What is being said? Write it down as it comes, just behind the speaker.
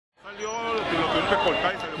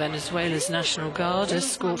Venezuela's National Guard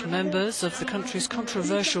escort members of the country's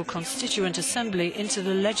controversial Constituent Assembly into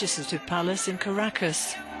the legislative palace in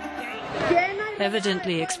Caracas.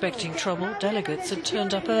 Evidently expecting trouble, delegates had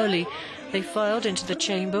turned up early. They filed into the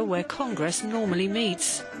chamber where Congress normally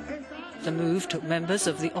meets. The move took members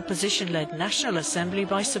of the opposition-led National Assembly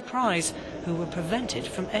by surprise, who were prevented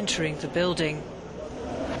from entering the building.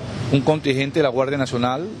 A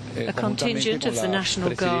contingent of the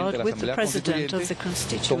National Guard with the President of the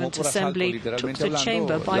Constituent Assembly took the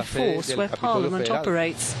chamber by force where Parliament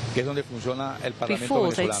operates.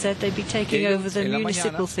 Before, they'd said they'd be taking over the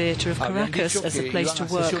municipal theatre of Caracas as a place to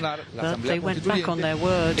work, but they went back on their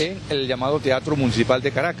word.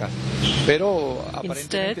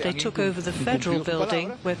 Instead, they took over the federal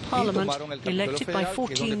building where Parliament, elected by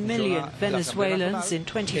 14 million Venezuelans in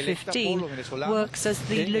 2015, works as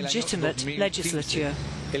the legitimate legislature.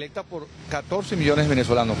 Electa por 14 millones de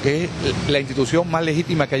venezolanos, que es la institución más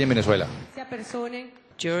legítima que hay en Venezuela.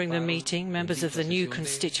 During the meeting, members of the new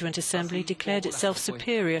Constituent Assembly declared itself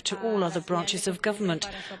superior to all other branches of government.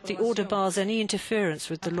 The order bars any interference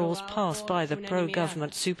with the laws passed by the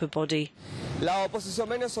pro-government superbody. Our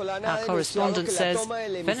correspondent says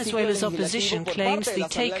Venezuela's opposition claims the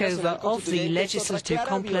takeover of the legislative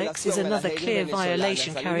complex is another clear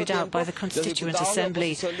violation carried out by the Constituent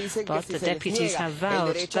Assembly. But the deputies have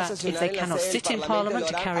vowed that if they cannot sit in Parliament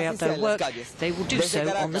to carry out their work, they will do so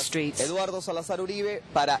on the streets.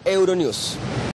 Para Euronews.